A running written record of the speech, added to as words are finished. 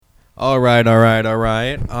All right.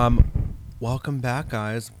 Welcome back,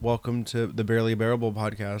 guys. Welcome to the Barely Bearable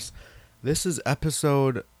podcast. This is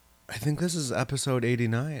episode, I think this is episode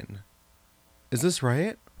 89. Is this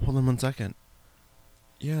right? Hold on one second.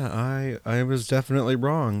 Yeah, I was definitely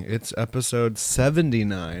wrong. It's episode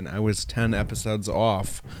 79. I was 10 episodes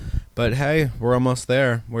off. But hey, we're almost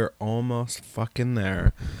there. We're almost fucking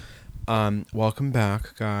there. Welcome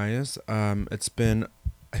back, guys.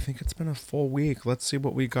 I think it's been a full week. Let's see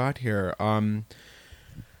what we got here.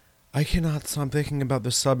 I cannot stop thinking about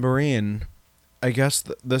the submarine. I guess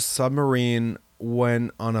the submarine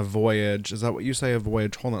went on a voyage. Is that what you say, a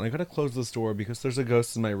voyage? Hold on, I gotta close this door because there's a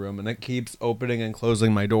ghost in my room and it keeps opening and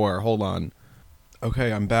closing my door. Hold on.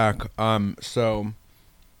 Okay, I'm back. So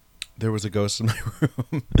there was a ghost in my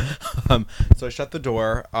room. So I shut the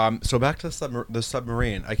door. So back to the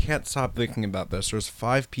submarine. I can't stop thinking about this. There's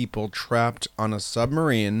 5 people trapped on a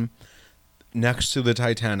submarine next to the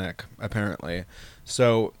Titanic, apparently.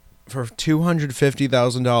 So for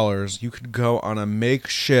 $250,000, you could go on a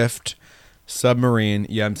makeshift submarine.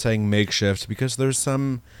 Yeah, I'm saying makeshift because there's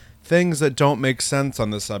some things that don't make sense on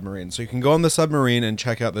the submarine. So you can go on the submarine and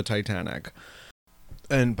check out the Titanic.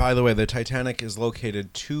 And by the way, the Titanic is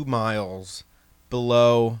located 2 miles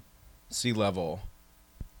below sea level.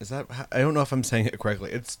 Is that? I don't know if I'm saying it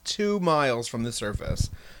correctly. It's 2 miles from the surface.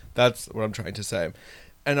 That's what I'm trying to say.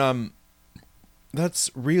 And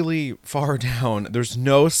that's really far down. There's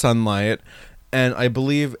no sunlight, and I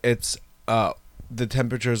believe it's the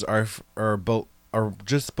temperatures are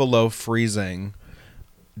just below freezing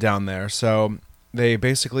down there. So they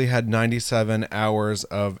basically had 97 hours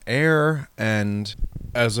of air, and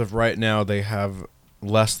as of right now, they have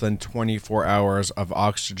less than 24 hours of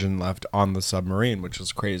oxygen left on the submarine, which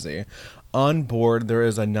is crazy. On board, there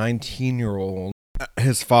is a 19-year-old,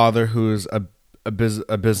 his father, who's a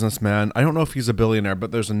businessman. I don't know if he's a billionaire,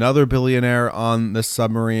 but there's another billionaire on the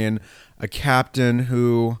submarine, a captain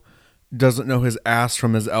who doesn't know his ass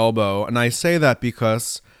from his elbow. And I say that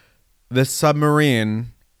because this submarine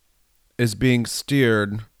is being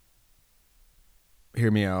steered,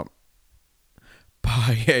 hear me out,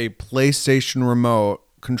 by a PlayStation remote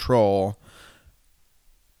control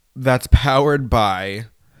that's powered by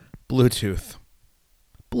Bluetooth.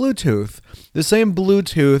 The same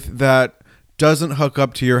Bluetooth that doesn't hook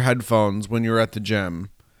up to your headphones when you're at the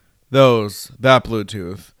gym. That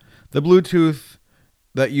Bluetooth. The Bluetooth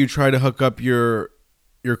that you try to hook up your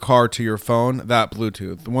car to your phone, that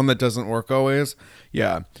Bluetooth. The one that doesn't work always.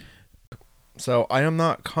 Yeah. So I am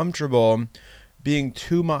not comfortable being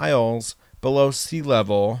 2 miles below sea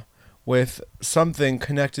level with something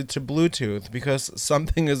connected to Bluetooth because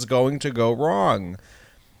something is going to go wrong.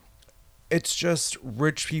 It's just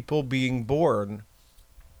rich people being bored.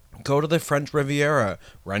 Go to the French Riviera,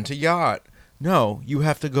 rent a yacht. No, you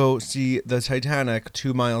have to go see the Titanic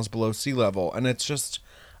 2 miles below sea level. And it's just,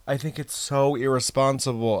 I think it's so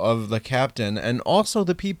irresponsible of the captain and also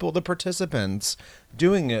the people, the participants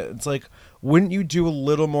doing it. It's like, wouldn't you do a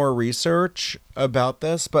little more research about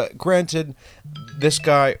this? But granted, this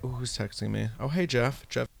guy, who's texting me? Oh, hey, Jeff.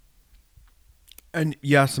 And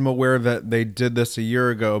yes, I'm aware that they did this a year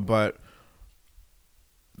ago, but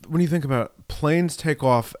when you think about it, planes take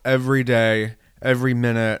off every day, every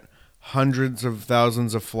minute, hundreds of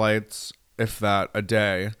thousands of flights, if that, a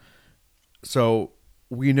day. So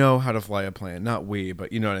we know how to fly a plane. Not we,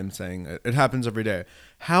 but you know what I'm saying. It happens every day.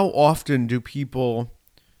 How often do people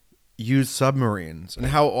use submarines? And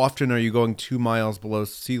how often are you going 2 miles below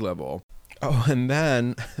sea level? Oh, and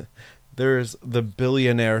then there's the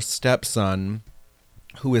billionaire stepson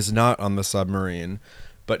who is not on the submarine,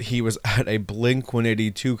 but he was at a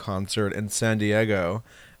Blink-182 concert in San Diego,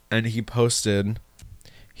 and he posted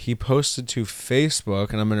to Facebook,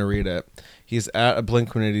 and I'm going to read it. He's at a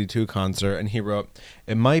Blink-182 concert, and he wrote,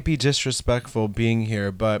 "It might be disrespectful being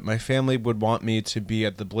here, but my family would want me to be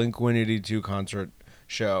at the Blink-182 concert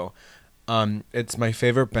show. It's my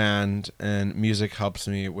favorite band, and music helps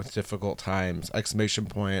me with difficult times. !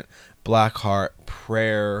 Black heart,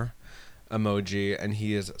 prayer emoji," and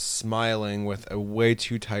he is smiling with a way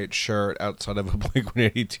too tight shirt outside of a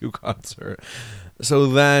Blink-182 concert. So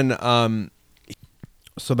then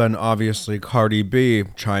obviously Cardi B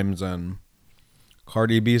chimes in.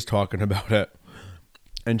 Cardi B's talking about it,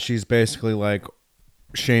 and she's basically like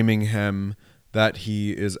shaming him that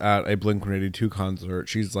he is at a Blink-182 concert.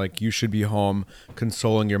 She's like, you should be home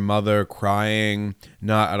consoling your mother, crying,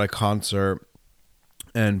 not at a concert,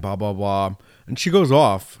 and blah, blah, blah. And she goes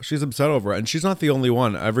off. She's upset over it. And she's not the only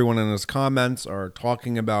one. Everyone in his comments are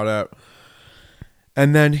talking about it.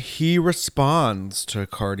 And then he responds to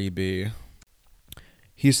Cardi B.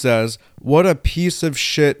 He says, "What a piece of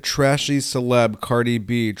shit, trashy celeb Cardi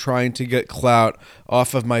B trying to get clout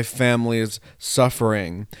off of my family's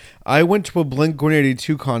suffering. I went to a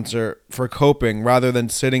Blink-182 concert for coping rather than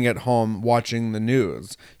sitting at home watching the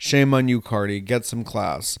news. Shame on you, Cardi. Get some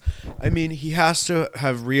class." I mean, he has to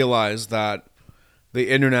have realized that the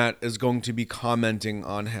internet is going to be commenting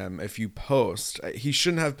on him if you post. He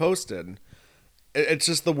shouldn't have posted. It's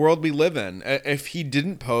just the world we live in. If he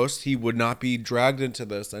didn't post, he would not be dragged into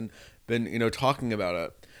this and been, talking about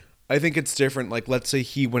it. I think it's different. Like, let's say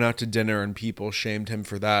he went out to dinner and people shamed him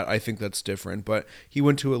for that. I think that's different. But he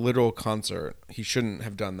went to a literal concert. He shouldn't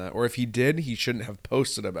have done that. Or if he did, he shouldn't have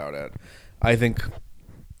posted about it. I think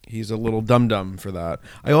he's a little dum-dum for that.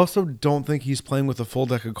 I also don't think he's playing with a full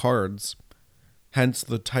deck of cards. Hence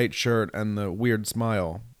the tight shirt and the weird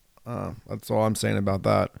smile. That's all I'm saying about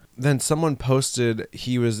that. Then someone posted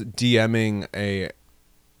he was DMing an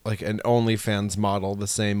OnlyFans model the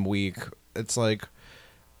same week. It's like,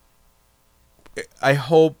 I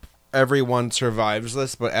hope everyone survives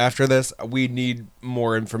this, but after this, we need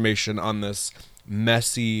more information on this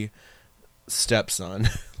messy stepson.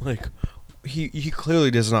 Like, he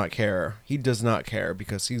clearly does not care. He does not care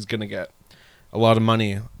because he's gonna get a lot of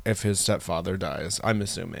money if his stepfather dies, I'm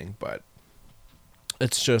assuming, but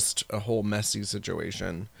it's just a whole messy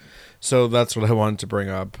situation. So that's what I wanted to bring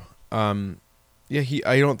up. I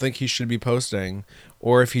don't think he should be posting.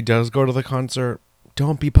 Or if he does go to the concert,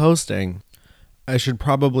 don't be posting. I should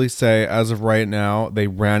probably say, as of right now, they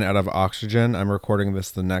ran out of oxygen. I'm recording this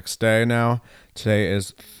the next day now. Today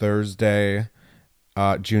is Thursday,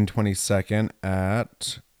 June 22nd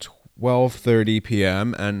at 12:30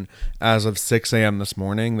 p.m. And as of 6 a.m. this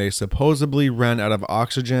morning, they supposedly ran out of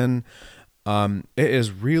oxygen. It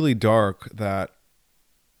is really dark that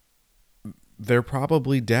they're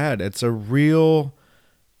probably dead. It's a real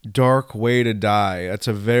dark way to die. It's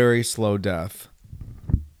a very slow death.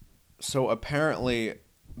 So apparently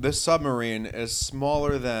this submarine is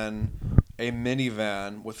smaller than a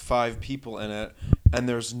minivan with 5 people in it, and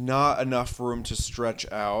there's not enough room to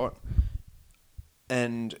stretch out.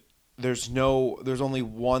 And there's only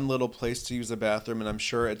one little place to use the bathroom, and I'm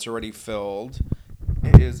sure it's already filled.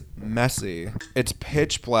 It is messy. It's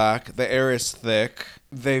pitch black. The air is thick.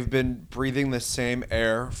 They've been breathing the same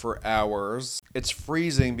air for hours. It's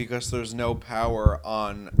freezing because there's no power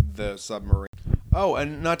on the submarine. Oh,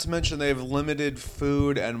 and not to mention they have limited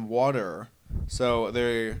food and water. So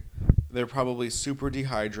they're probably super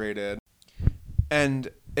dehydrated. And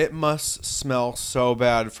it must smell so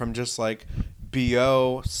bad from just like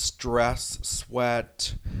BO, stress,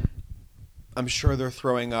 sweat. I'm sure they're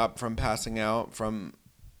throwing up from passing out from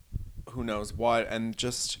who knows what, and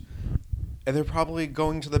they're probably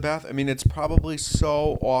going to the bath. I mean, it's probably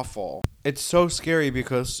so awful. It's so scary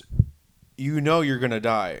because you're going to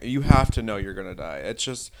die. You have to know you're going to die.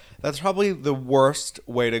 That's probably the worst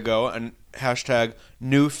way to go, and hashtag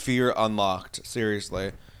new fear unlocked.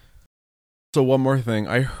 Seriously. So one more thing.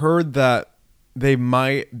 I heard that they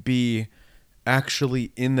might be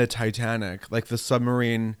actually in the Titanic. Like the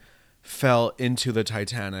submarine fell into the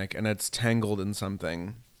Titanic and it's tangled in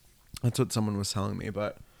something. That's what someone was telling me.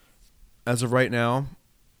 But as of right now,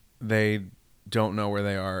 they don't know where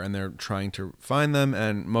they are and they're trying to find them,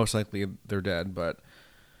 and most likely they're dead.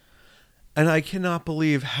 And I cannot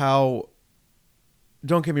believe how,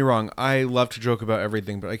 don't get me wrong, I love to joke about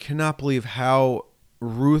everything, but I cannot believe how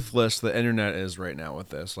ruthless the internet is right now with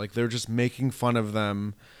this. Like, they're just making fun of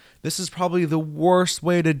them. This is probably the worst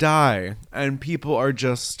way to die, and people are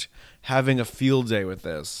just having a field day with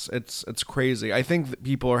this. It's crazy. I think that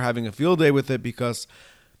people are having a field day with it because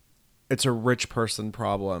it's a rich person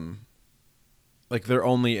problem. Like, they're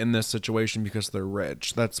only in this situation because they're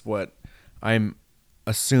rich. That's what I'm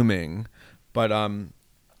assuming. But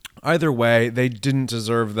either way, they didn't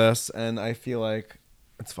deserve this, and I feel like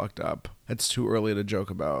it's fucked up. It's too early to joke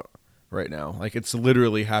about right now. Like, it's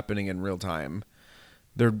literally happening in real time.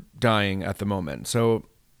 They're dying at the moment. So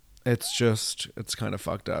it's kind of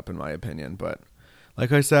fucked up in my opinion. But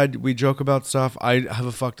like I said, we joke about stuff. I have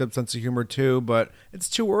a fucked up sense of humor too, but it's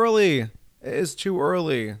too early. It is too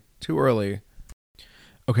early. Too early.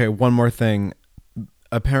 Okay, one more thing.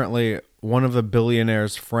 Apparently, one of the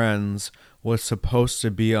billionaire's friends was supposed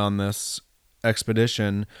to be on this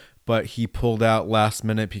expedition, but he pulled out last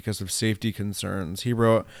minute because of safety concerns. He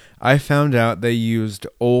wrote, "I found out they used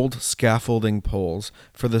old scaffolding poles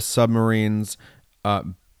for the submarine's,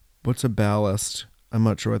 what's a ballast? I'm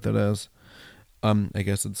not sure what that is. I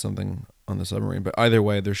guess it's something on the submarine. But either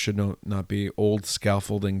way, there should not be old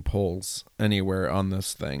scaffolding poles anywhere on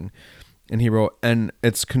this thing. And he wrote, and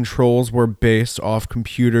its controls were based off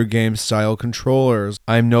computer game style controllers.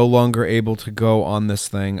 I'm no longer able to go on this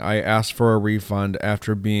thing. I asked for a refund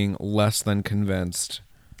after being less than convinced.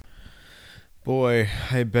 Boy,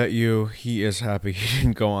 I bet you he is happy he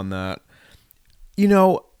didn't go on that. You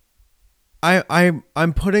know,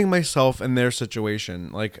 I'm putting myself in their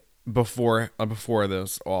situation, like before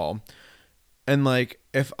this all. And like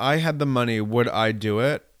if I had the money, would I do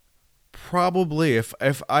it? Probably.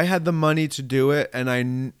 If I had the money to do it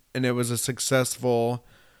and it was a successful,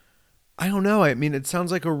 I don't know. I mean, it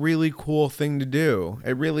sounds like a really cool thing to do.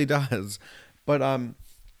 It really does. But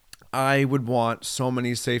I would want so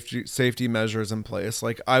many safety measures in place.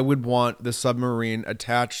 Like I would want the submarine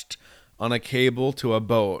attached on a cable to a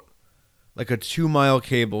boat, like a 2 mile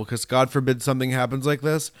cable, because God forbid something happens like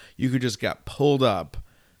this, you could just get pulled up,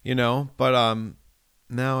 you know. But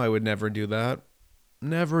now I would never do that.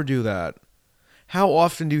 Never do that. How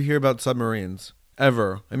often do you hear about submarines?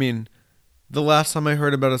 Ever? I mean, the last time I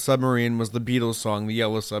heard about a submarine was the Beatles song, "The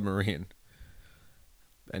Yellow Submarine."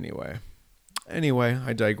 Anyway. Anyway,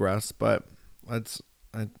 I digress, but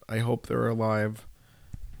I hope they're alive.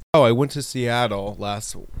 Oh, I went to Seattle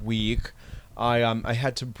last week. I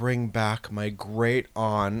had to bring back my great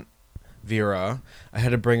aunt Vera. I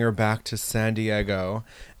had to bring her back to San Diego,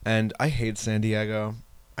 and I hate San Diego.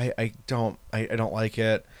 I don't like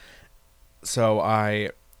it. So I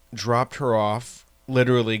dropped her off,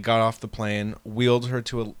 literally got off the plane, wheeled her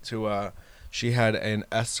to a she had an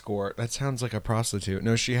escort. That sounds like a prostitute.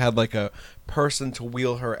 No, she had like a person to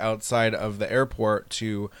wheel her outside of the airport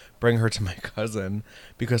to bring her to my cousin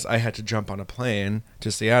because I had to jump on a plane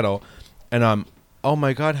to Seattle. And oh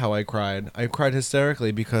my god, how I cried. I cried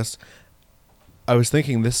hysterically because I was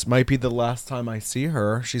thinking this might be the last time I see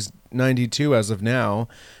her. She's 92 as of now.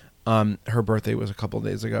 Her birthday was a couple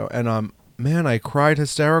days ago, and man, I cried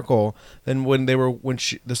hysterical. Then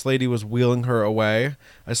this lady was wheeling her away,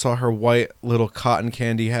 I saw her white little cotton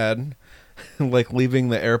candy head, like leaving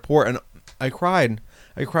the airport, and I cried.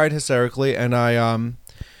 I cried hysterically, and I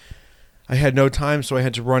had no time, so I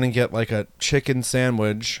had to run and get like a chicken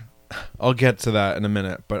sandwich. I'll get to that in a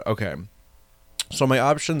minute, but okay. So my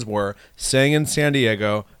options were staying in San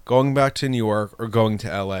Diego, going back to New York, or going to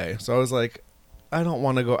LA. So I was like, I don't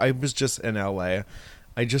want to go. I was just in LA.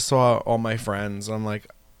 I just saw all my friends. I'm like,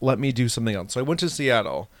 let me do something else. So I went to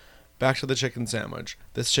Seattle, back to the chicken sandwich.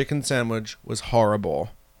 This chicken sandwich was horrible.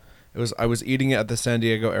 I was eating it at the San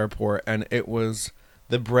Diego airport, and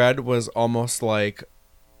the bread was almost like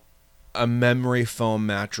a memory foam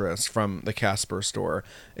mattress from the Casper store.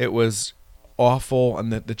 It was awful,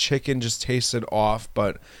 and the chicken just tasted off.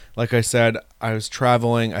 But like I said, I was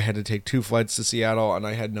traveling. I had to take 2 flights to Seattle, and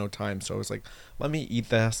I had no time. So I was like, let me eat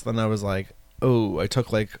this. Then I was like, oh, I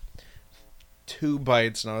took like 2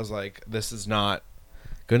 bites, and I was like, this is not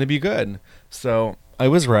gonna be good. So I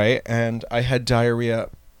was right, and I had diarrhea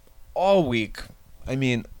all week. I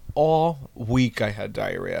mean, all week I had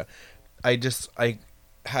diarrhea. I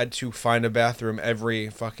had to find a bathroom every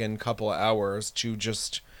fucking couple of hours to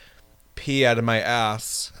just pee out of my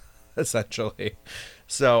ass, essentially.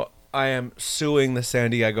 So I am suing the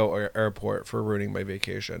San Diego airport for ruining my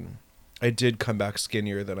vacation. I did come back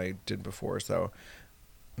skinnier than I did before, so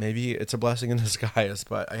maybe it's a blessing in disguise,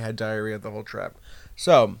 but I had diarrhea the whole trip.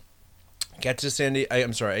 So I get to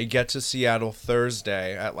Seattle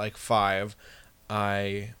Thursday at like 5.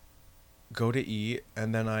 I go to eat,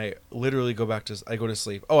 and then I literally I go to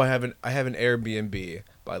sleep. Oh, I have an Airbnb,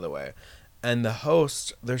 by the way. And the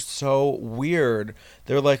hosts, they're so weird.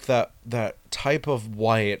 They're like that type of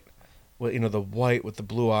white, well, the white with the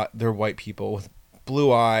blue eye. They're white people with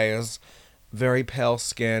blue eyes, very pale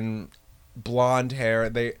skin, blonde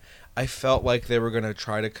hair. I felt like they were gonna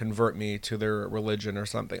try to convert me to their religion or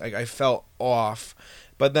something. Like I felt off,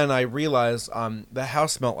 but then I realized the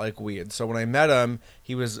house smelled like weed. So when I met him,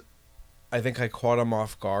 I think I caught him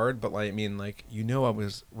off guard. But like, I mean, like, I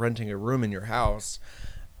was renting a room in your house,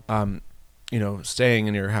 staying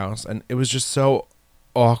in your house, and it was just so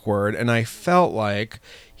awkward. And I felt like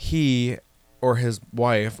he or his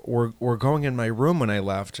wife were going in my room when I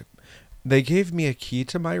left. They gave me a key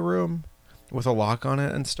to my room with a lock on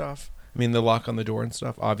it and stuff. I mean, the lock on the door and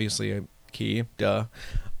stuff. Obviously, a key, duh.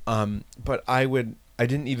 But I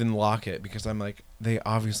didn't even lock it because I'm like, they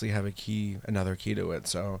obviously have another key to it.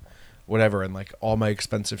 So, whatever. And like all my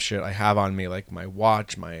expensive shit I have on me, like my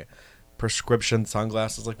watch, my prescription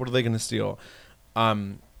sunglasses. Like, what are they gonna steal?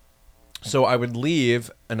 So I would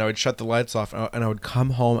leave and I would shut the lights off, and I would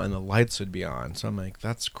come home and the lights would be on. So I'm like,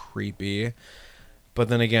 that's creepy. But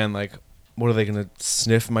then again, like, what are they going to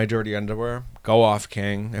sniff my dirty underwear? Go off,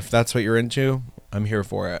 King. If that's what you're into, I'm here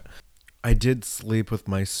for it. I did sleep with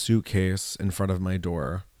my suitcase in front of my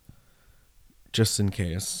door, just in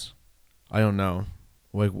case. I don't know.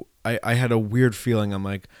 Like I had a weird feeling. I'm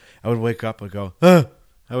like, I would wake up and go, ah!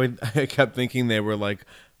 I kept thinking they were like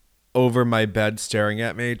over my bed staring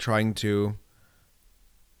at me, trying to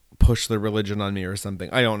push the religion on me or something.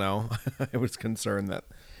 I don't know. I was concerned that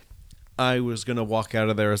I was going to walk out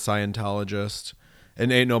of there a Scientologist,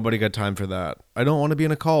 and ain't nobody got time for that. I don't want to be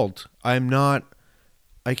in a cult. I'm not.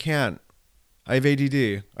 I can't. I have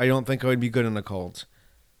ADD. I don't think I would be good in a cult.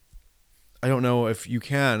 I don't know if you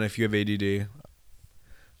can if you have ADD.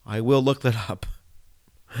 I will look that up.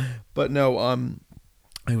 But no,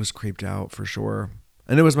 I was creeped out for sure.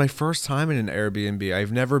 And it was my first time in an Airbnb.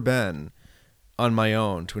 I've never been on my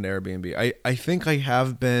own to an Airbnb. I think I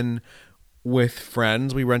have been with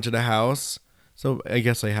friends. We rented a house. So I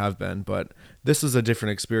guess I have been. But this is a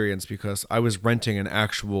different experience because I was renting an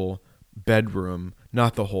actual bedroom,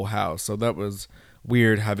 not the whole house. So that was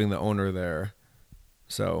weird having the owner there.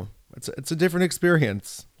 So it's a different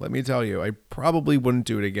experience. Let me tell you. I probably wouldn't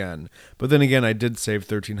do it again. But then again, I did save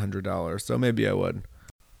 $1,300. So maybe I would.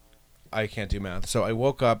 I can't do math. So I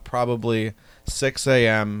woke up probably 6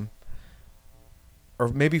 a.m. or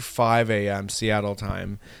maybe 5 a.m. Seattle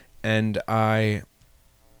time, and I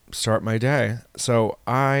start my day. So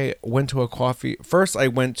I went to a coffee. First, I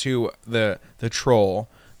went to the troll.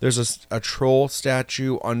 There's a troll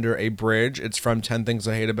statue under a bridge. It's from 10 Things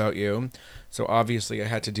I Hate About You. So obviously I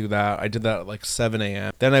had to do that. I did that at like 7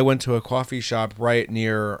 a.m. Then I went to a coffee shop right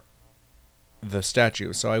near the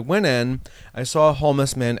statue. So I went in, I saw a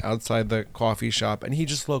homeless man outside the coffee shop, and he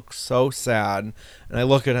just looked so sad. And I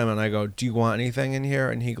look at him and I go, "Do you want anything in here?"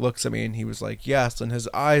 And he looks at me and he was like, "Yes." And his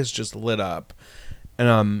eyes just lit up.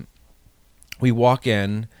 And we walk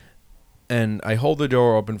in and I hold the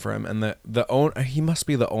door open for him, and the owner, he must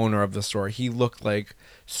be the owner of the store. He looked like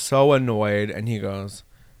so annoyed, and he goes,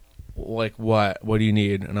 like, what do you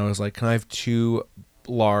need? And I was like, "Can I have 2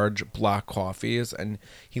 large black coffees?" And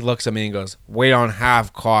he looks at me and goes, "We don't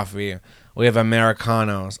have coffee, we have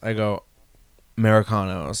Americanos." I go,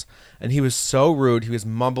 "Americanos?" And he was so rude. He was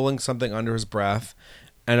mumbling something under his breath,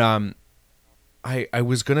 and I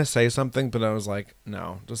was gonna say something, but I was like,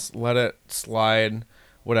 no, just let it slide,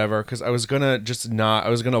 whatever, because I was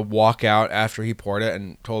gonna walk out after he poured it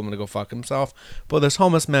and told him to go fuck himself. But this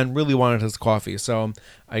homeless man really wanted his coffee, so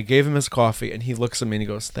I gave him his coffee, and he looks at me and he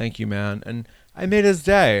goes, "Thank you, man." And I made his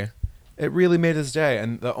day. It really made his day.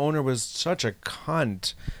 And the owner was such a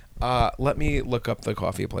cunt. Let me look up the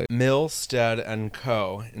coffee place. Milstead and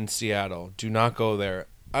Co. in Seattle. Do not go there.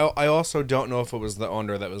 I also don't know if it was the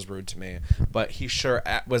owner that was rude to me, but he sure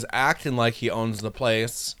was acting like he owns the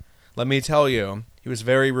place. Let me tell you, he was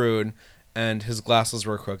very rude, and his glasses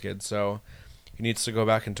were crooked, so he needs to go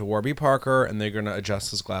back into Warby Parker, and they're going to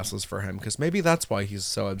adjust his glasses for him, because maybe that's why he's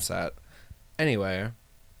so upset. Anyway,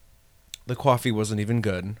 the coffee wasn't even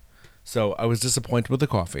good, so I was disappointed with the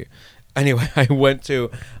coffee. Anyway, I went to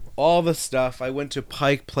all the stuff. I went to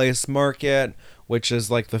Pike Place Market, which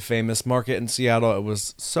is like the famous market in Seattle. It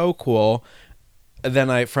was so cool. And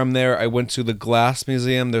then from there I went to the Glass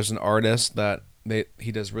Museum. There's an artist that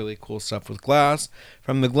he does really cool stuff with glass.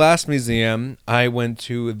 From the Glass Museum, I went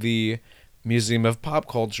to the Museum of Pop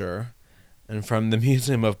Culture. And from the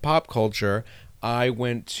Museum of Pop Culture, I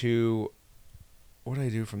went to, what did I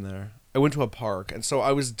do from there? I went to a park. And so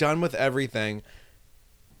I was done with everything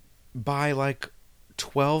by like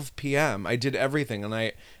 12 p.m. I did everything, and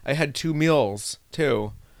I had 2 meals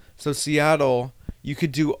too. So Seattle, you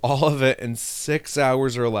could do all of it in 6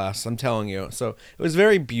 hours or less, I'm telling you. So it was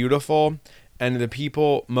very beautiful, and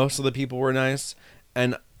most of the people were nice,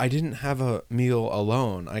 and I didn't have a meal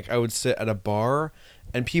alone. Like, I would sit at a bar,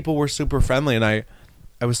 and people were super friendly, and I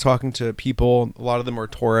was talking to people. A lot of them were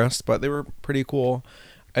tourists, but they were pretty cool.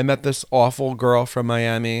 I met this awful girl from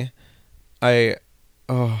Miami.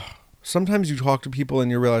 Sometimes you talk to people and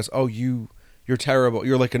you realize, oh, you're terrible.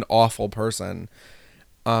 You're like an awful person.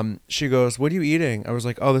 She goes, "What are you eating?" I was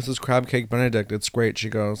like, "Oh, this is crab cake Benedict. It's great." She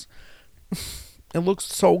goes, "It looks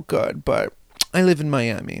so good, but I live in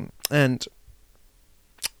Miami, and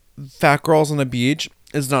fat girls on the beach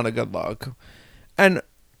is not a good look." And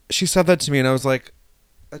she said that to me, and I was like,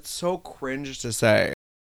 that's so cringe to say.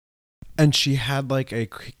 And she had like a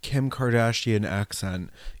Kim Kardashian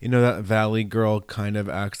accent. You know, that Valley Girl kind of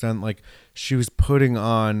accent? Like, she was putting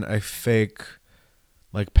on a fake,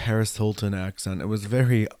 like, Paris Hilton accent. It was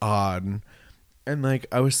very odd. And like,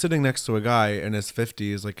 I was sitting next to a guy in his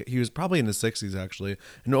 50s. Like, he was probably in his 60s actually.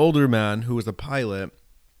 An older man who was a pilot.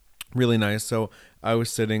 Really nice. So I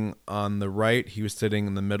was sitting on the right. He was sitting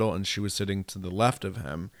in the middle. And she was sitting to the left of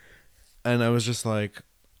him. And I was just like,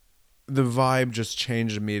 the vibe just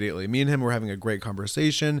changed immediately. Me and him were having a great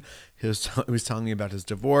conversation. He was telling me about his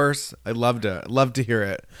divorce. I loved it. I loved to hear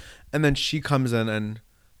it. And then she comes in and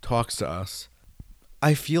talks to us.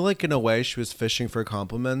 I feel like in a way she was fishing for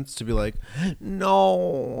compliments to be like,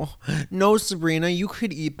 no, no, Sabrina, you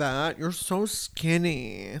could eat that. You're so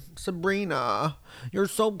skinny. Sabrina, you're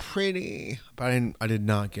so pretty. But I did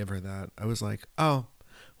not give her that. I was like, oh,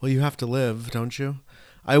 well, you have to live, don't you?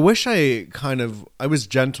 I wish I was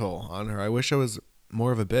gentle on her. I wish I was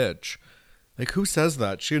more of a bitch. Like, who says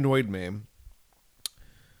that? She annoyed me.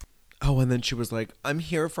 Oh, and then she was like, I'm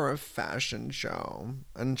here for a fashion show.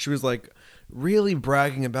 And she was like, really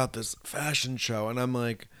bragging about this fashion show. And I'm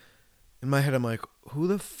like, in my head, I'm like, who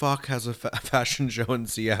the fuck has a fashion show in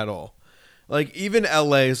Seattle? Like, even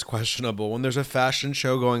LA is questionable. When there's a fashion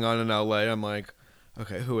show going on in LA, I'm like,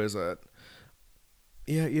 okay, who is it?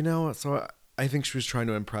 Yeah, so I think she was trying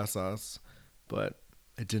to impress us, but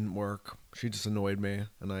it didn't work. She just annoyed me,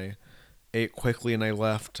 and I ate quickly and I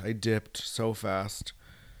left. I dipped so fast.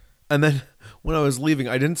 And then when I was leaving,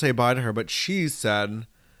 I didn't say bye to her, but she said,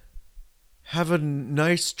 have a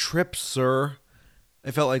nice trip, sir.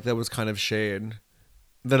 I felt like that was kind of shade.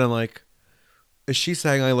 Then I'm like, is she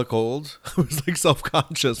saying I look old? I was like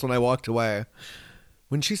self-conscious when I walked away.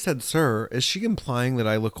 When she said, sir, is she implying that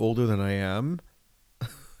I look older than I am?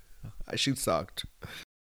 She sucked.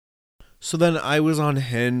 So then I was on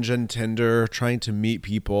Hinge and Tinder trying to meet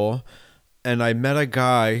people. And I met a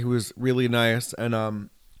guy who was really nice. And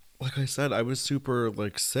like I said, I was super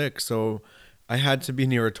like sick. So I had to be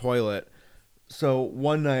near a toilet. So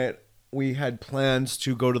one night we had plans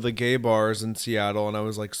to go to the gay bars in Seattle, and I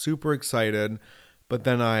was like super excited. But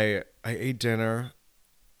then I ate dinner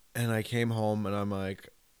and I came home and I'm like,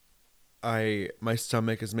 my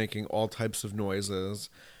stomach is making all types of noises.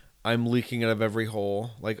 I'm leaking out of every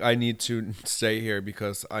hole. Like, I need to stay here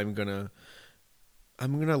because I'm gonna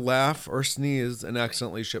laugh or sneeze and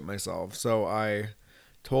accidentally shit myself. So I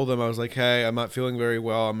told them, I was like, hey, I'm not feeling very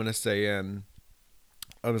well. I'm gonna stay in.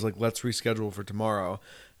 I was like, let's reschedule for tomorrow.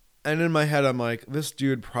 And in my head, I'm like, this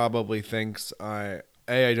dude probably thinks I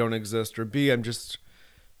don't exist, or B, I'm just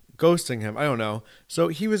ghosting him. I don't know. So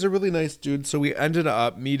he was a really nice dude. So we ended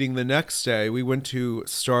up meeting the next day. We went to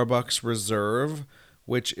Starbucks Reserve,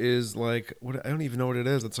 which is like, I don't even know what it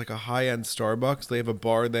is. It's like a high-end Starbucks. They have a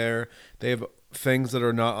bar there. They have things that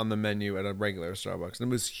are not on the menu at a regular Starbucks. And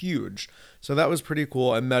it was huge. So that was pretty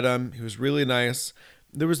cool. I met him. He was really nice.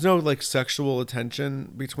 There was no like sexual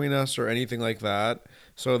attention between us or anything like that.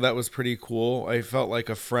 So that was pretty cool. I felt like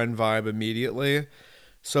a friend vibe immediately.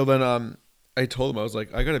 So then I told him, I was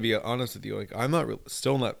like, I got to be honest with you. Like, I'm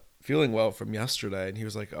still not feeling well from yesterday. And he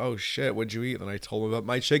was like, oh shit, what'd you eat? And I told him about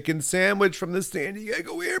my chicken sandwich from the San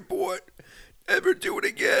Diego airport. Never do it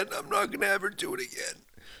again. I'm not going to ever do it again.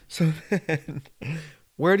 So then,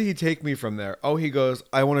 where did he take me from there? Oh, he goes,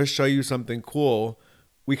 I want to show you something cool.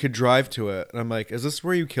 We could drive to it. And I'm like, is this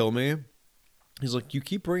where you kill me? He's like, you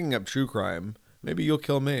keep bringing up true crime. Maybe you'll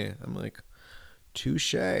kill me. I'm like,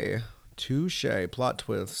 touche, plot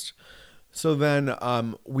twist. So then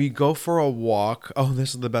we go for a walk. Oh,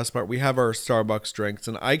 this is the best part. We have our Starbucks drinks,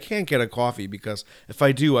 and I can't get a coffee because if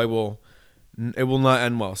I do, it will not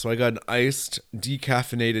end well. So I got an iced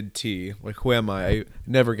decaffeinated tea. Like, who am I? I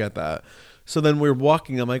never get that. So then we're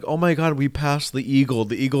walking. I'm like, oh my God, we passed the Eagle.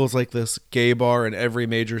 The Eagle is like this gay bar in every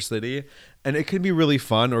major city. And it could be really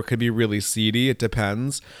fun or it could be really seedy. It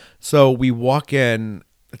depends. So we walk in.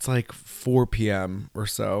 It's like 4 p.m. or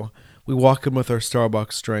so. We walk in with our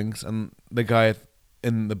Starbucks drinks, and the guy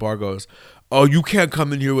in the bar goes, oh, you can't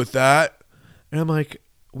come in here with that. And I'm like,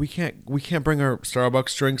 we can't bring our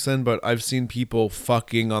Starbucks drinks in, but I've seen people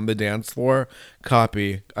fucking on the dance floor.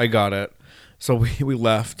 Copy. I got it. So we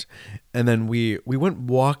left, and then we went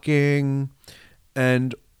walking,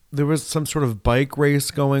 and there was some sort of bike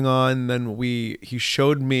race going on. Then he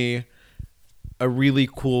showed me a really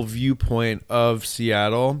cool viewpoint of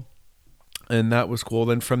Seattle, and that was cool.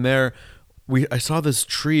 Then from there, I saw this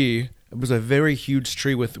tree. It was a very huge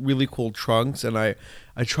tree with really cool trunks, and I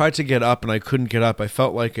tried to get up, and I couldn't get up. I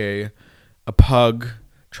felt like a pug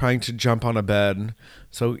trying to jump on a bed.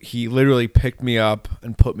 So he literally picked me up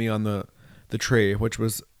and put me on the tree, which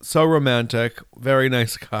was so romantic. Very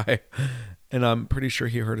nice guy. And I'm pretty sure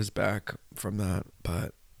he hurt his back from that.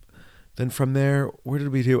 But then from there, where did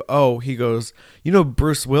we do? Oh, he goes,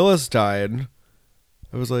 Bruce Willis died.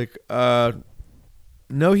 I was like,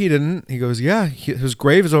 no, he didn't. He goes, yeah, his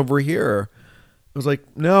grave is over here. I was like,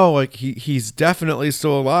 no, like he's definitely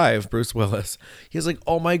still alive, Bruce Willis. He's like,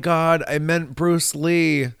 oh my God, I meant Bruce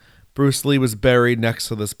Lee. Bruce Lee was buried next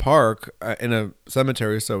to this park in a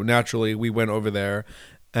cemetery. So naturally we went over there,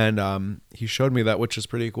 And he showed me that, which is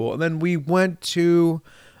pretty cool. And then we went to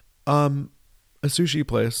a sushi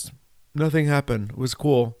place. Nothing happened. It was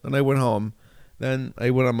cool. Then I went home. Then I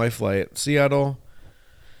went on my flight. Seattle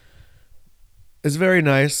is very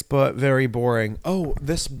nice, but very boring. Oh,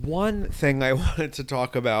 this one thing I wanted to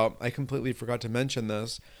talk about. I completely forgot to mention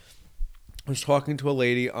this. I was talking to a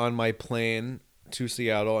lady on my plane to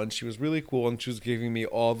Seattle, and she was really cool, and she was giving me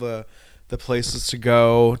all the places to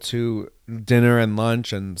go to, dinner and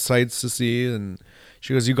lunch and sights to see. And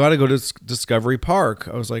she goes, you got to go to Discovery Park.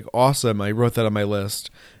 I was like, awesome. I wrote that on my list.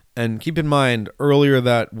 And keep in mind, earlier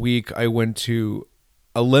that week I went to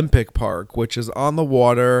Olympic Park, which is on the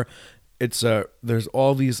water. There's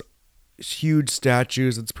all these huge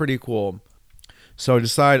statues. It's pretty cool. So I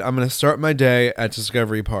decide I'm going to start my day at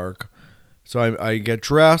Discovery Park. So I get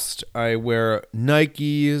dressed. I wear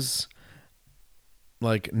Nikes,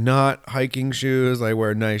 like not hiking shoes. I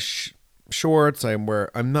wear nice shorts. I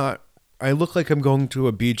look like I'm going to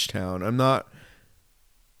a beach town. I'm not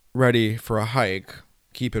ready for a hike,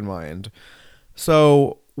 keep in mind.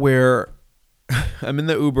 So where I'm in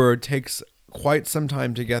the Uber, it takes quite some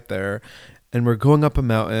time to get there. And we're going up a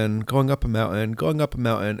mountain, going up a mountain, going up a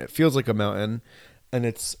mountain. It feels like a mountain. And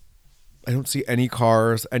I don't see any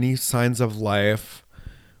cars, any signs of life.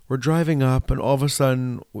 We're driving up, and all of a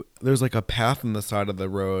sudden, there's like a path on the side of the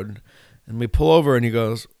road. And we pull over, and he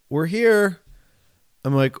goes, we're here.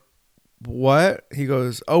 I'm like, what? He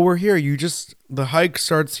goes, oh, we're here. The hike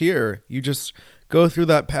starts here. You just go through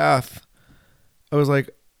that path. I was like,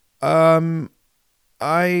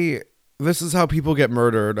 this is how people get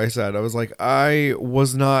murdered, I said. I was like, I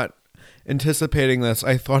was not anticipating this.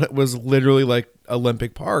 I thought it was literally like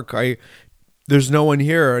Olympic Park. There's no one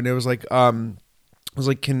here. And it was like, I was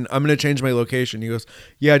like, I'm going to change my location. He goes,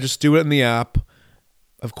 yeah, just do it in the app.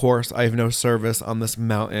 Of course, I have no service on this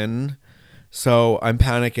mountain. So I'm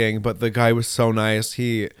panicking, but the guy was so nice.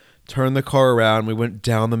 He turned the car around. We went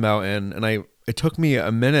down the mountain, and it took me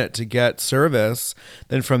a minute to get service.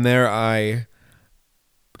 Then from there, I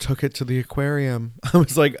took it to the aquarium. I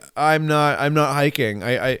was like, I'm not hiking.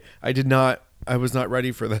 I was not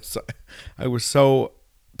ready for this. I was so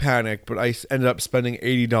panicked, but I ended up spending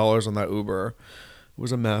 $80 on that Uber. It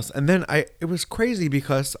was a mess. And then it was crazy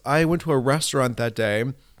because I went to a restaurant that day,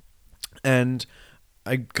 and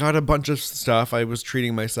I got a bunch of stuff. I was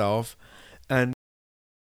treating myself, and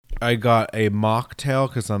I got a mocktail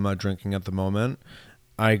because I'm not drinking at the moment.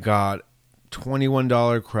 I got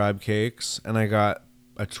 $21 crab cakes, and I got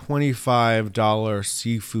a $25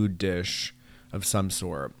 seafood dish of some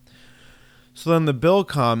sort. So then the bill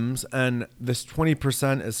comes, and this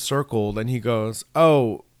 20% is circled, and he goes,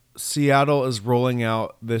 oh, Seattle is rolling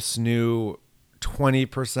out this new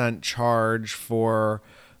 20% charge for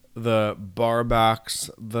the barbacks,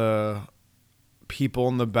 the people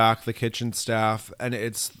in the back, the kitchen staff, and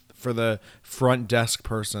it's for the front desk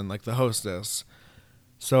person, like the hostess.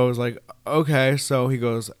 So I was like, okay. So he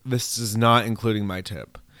goes, this is not including my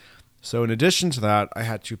tip. So in addition to that, I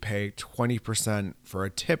had to pay 20% for a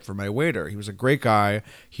tip for my waiter. He was a great guy.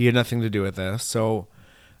 He had nothing to do with this. So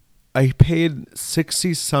I paid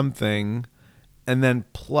 60 something, and then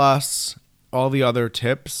plus all the other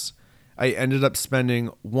tips, I ended up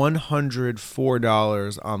spending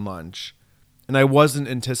 $104 on lunch. And I wasn't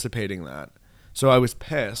anticipating that. So I was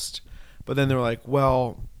pissed. But then they were like,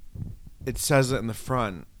 well, it says it in the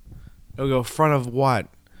front. I go, front of what?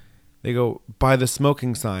 They go, by the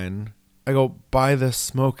smoking sign. I go, by the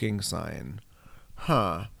smoking sign.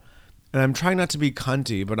 Huh. And I'm trying not to be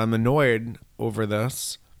cunty, but I'm annoyed over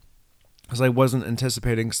this because I wasn't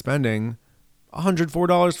anticipating spending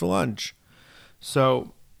 $104 for lunch.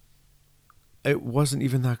 So it wasn't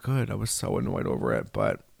even that good. I was so annoyed over it,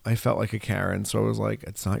 but I felt like a Karen. So I was like,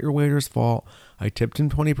 it's not your waiter's fault. I tipped him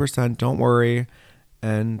 20%. Don't worry.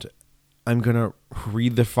 And I'm going to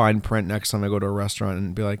read the fine print next time I go to a restaurant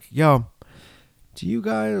and be like, yo, do you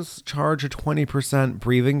guys charge a 20%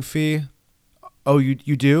 breathing fee? Oh, you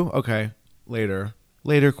do? Okay. Later,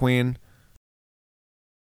 queen.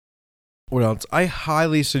 What else? I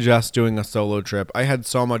highly suggest doing a solo trip. I had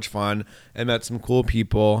so much fun and met some cool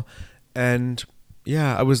people. And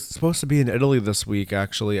yeah, I was supposed to be in Italy this week,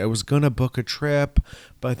 actually. I was going to book a trip,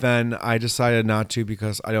 but then I decided not to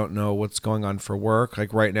because I don't know what's going on for work.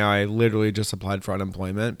 Like right now, I literally just applied for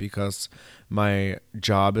unemployment because my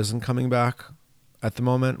job isn't coming back at the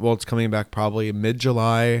moment. Well, it's coming back probably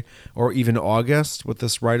mid-July or even August with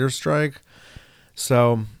this writer's strike.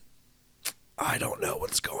 So I don't know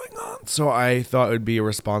what's going on. So I thought it would be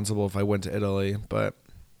irresponsible if I went to Italy, but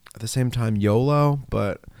at the same time, YOLO,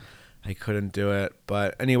 but I couldn't do it.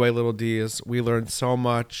 But anyway, little D's, we learned so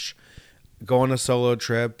much. go on a solo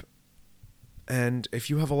trip. And if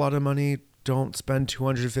you have a lot of money, don't spend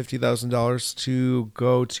 $250,000 to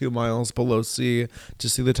go 2 miles below sea to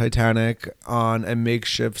see the Titanic on a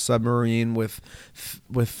makeshift submarine with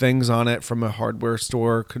things on it from a hardware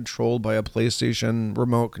store controlled by a PlayStation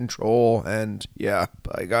remote control. And yeah,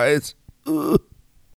 bye guys. Ugh.